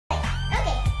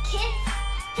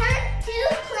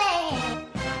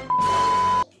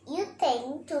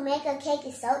to make a cake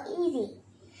is so easy.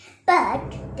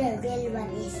 But the real one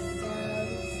is so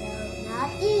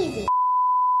not easy.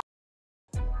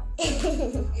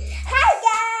 Hi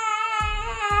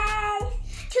guys!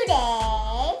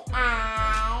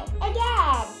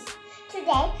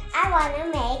 Today I want to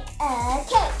make a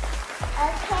cake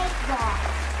ball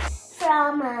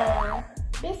from a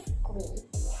biscuit.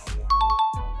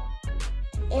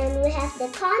 And we have the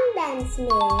condensed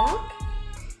milk,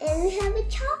 and we have a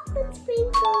chocolate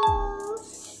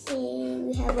sprinkles, and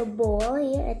we have a bowl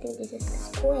here. I think this is a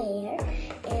square,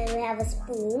 and we have a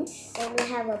spoon, and we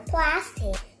have a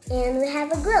plastic, and we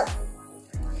have a glue,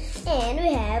 and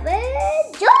we have a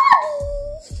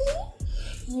joggy.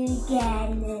 You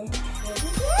can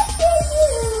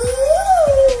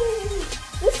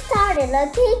we started,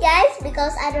 okay guys,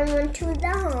 because I don't want too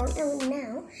long. Oh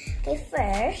no. Okay,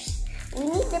 first we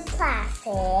need the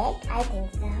plastic. I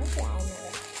think so. Yeah, I know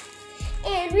it.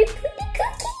 And we put the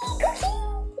cookie.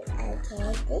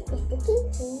 Okay, this is the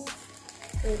cookie.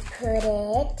 We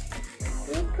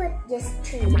put just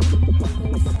 3.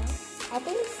 I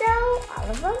think so. All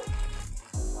of them.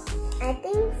 I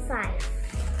think 5. I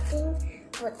think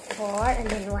put 4 and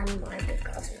then 1 more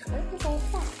because we want to say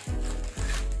 5.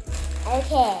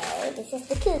 Okay, this is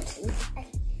the cookie.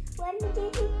 1, 2,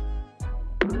 3.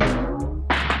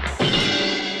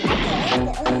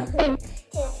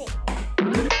 Okay, 2,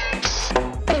 3.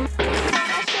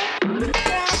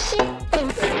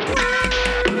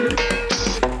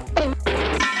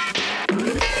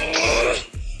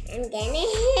 I'm gonna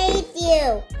hate you.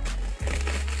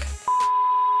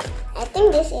 I think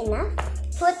this is enough.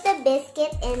 Put the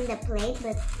biscuit in the plate,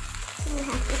 but you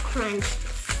have to crunch.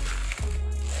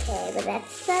 Okay, but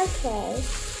that's okay.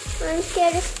 I'm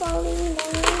scared it's falling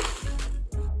down.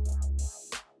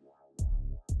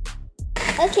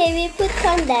 Okay, we put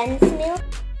condensed milk.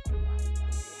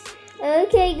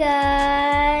 Okay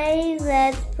guys,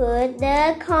 let's put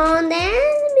the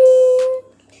condensed milk.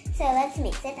 So let's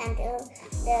mix it until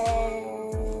the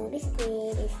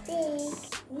biscuit is thick.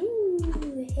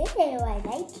 Hey, I like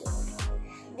it.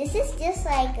 This is just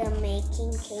like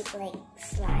making cake like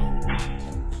slime.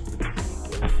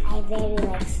 I very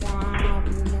like slime,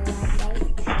 you know what guys?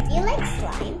 Do you like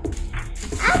slime?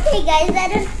 Okay guys,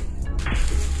 that is...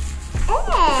 It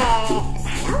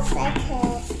smells like a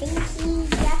stinky,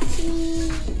 yucky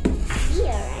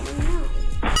beer, I don't know.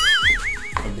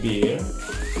 A beer?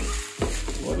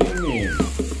 What do you mean?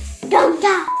 Don't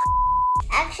talk!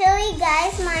 Actually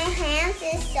guys, my hands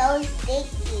is so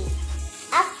sticky.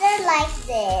 After like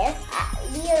this,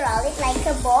 we roll it like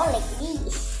a ball like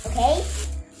this, okay?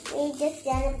 We just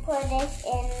gonna put this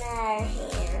in our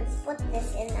hands. Put this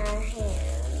in our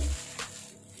hands.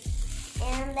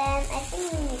 And then I think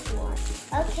we need more.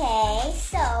 Okay,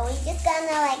 so we just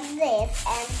gonna like this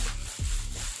and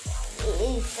it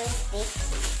is so sticky.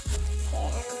 Okay,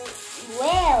 and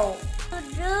well, to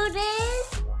do this.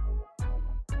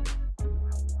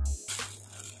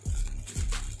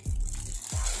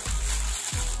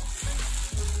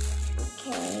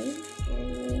 Okay, and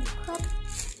we put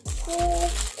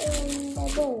this in the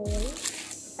bowl.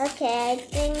 Okay, I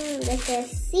think this is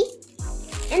C.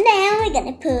 And then we're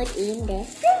gonna put in the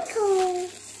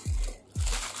sprinkles. I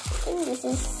think this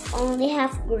is only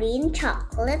have green,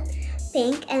 chocolate,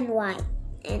 pink, and white,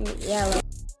 and yellow.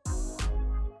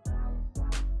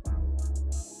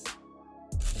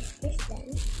 Is this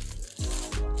done?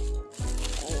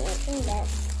 Okay, I think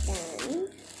that's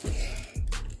done.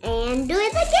 And do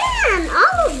it again,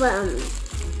 all of them.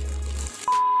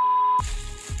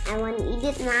 I want to eat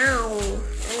it now.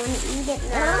 I want to eat it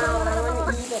now. I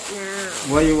want to eat it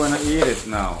now. Why you wanna eat it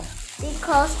now?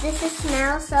 Because this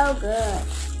smells so good.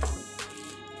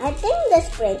 I think the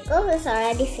sprinkle is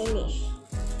already finished.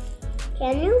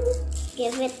 Can you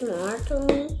give it more to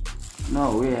me?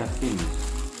 No, we have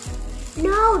finished.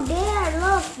 No, there,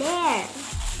 look, there.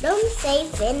 Don't say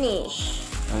finish.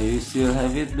 Oh, you still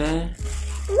have it there?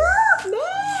 Look,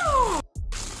 there.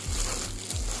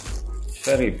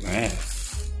 Very mess.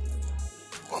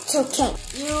 That's okay.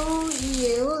 You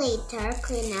later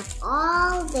clean up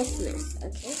all this mess,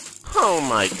 okay? Oh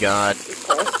my God.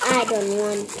 Because I don't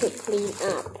want to clean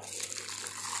up.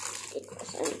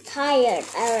 Because I'm tired.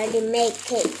 I already made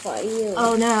cake for you.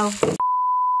 Oh no.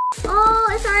 Oh,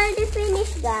 it's already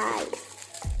finished, guys.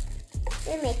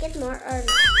 We make it more or not.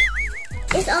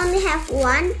 It's only have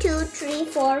 1, 2, 3,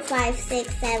 4, 5,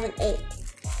 6, 7, 8.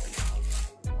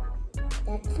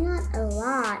 That's not a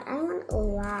lot. I want a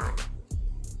lot.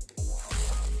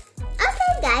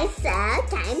 Okay guys, so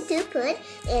time to put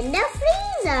in the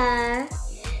freezer.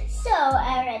 So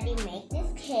I already made this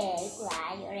cake,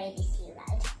 right? You already see,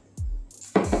 right?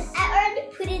 I already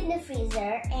put it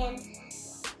fire and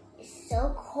it's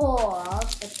so cold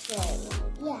to play.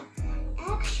 Yeah,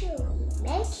 actually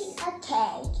making a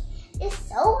cake is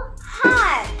so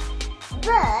hard,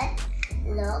 but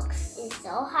looks is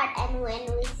so hard, and when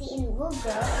we see in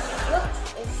Google,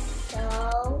 looks is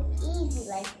so easy,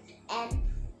 like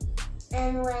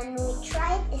and when we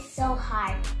try it, it's so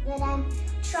hard. But I'm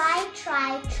try,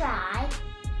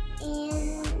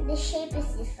 and the shape is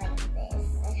just like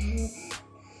this.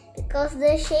 Because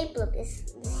the shape is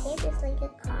like a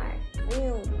car.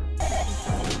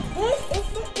 This is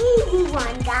the easy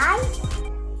one, guys.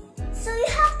 So you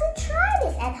have to try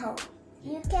this at home.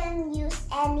 You can use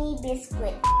any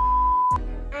biscuit.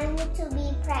 I need to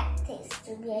be practiced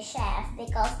to be a chef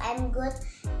because I'm good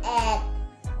at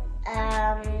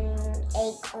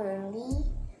egg only.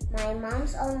 My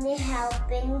mom's only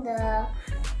helping the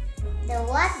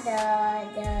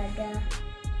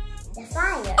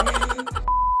fire.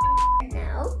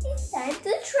 Now it's time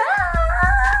to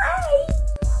try.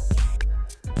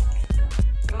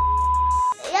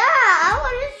 Yeah, I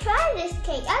want to try this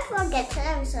cake. I forget to.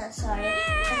 I'm so sorry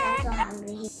because I'm so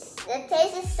hungry. The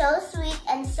taste is so sweet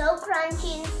and so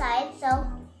crunchy inside. So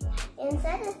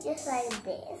inside it's just like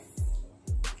this.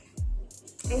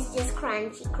 It's just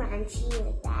crunchy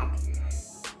like that.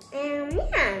 And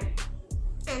yeah,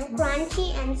 and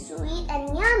crunchy and sweet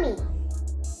and yummy.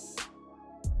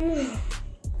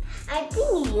 I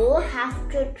think you have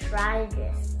to try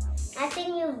this. I think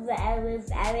you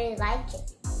very like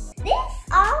it. That's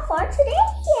all for today,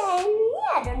 and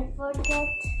yeah, don't forget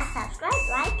to subscribe,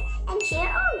 like, and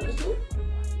share only.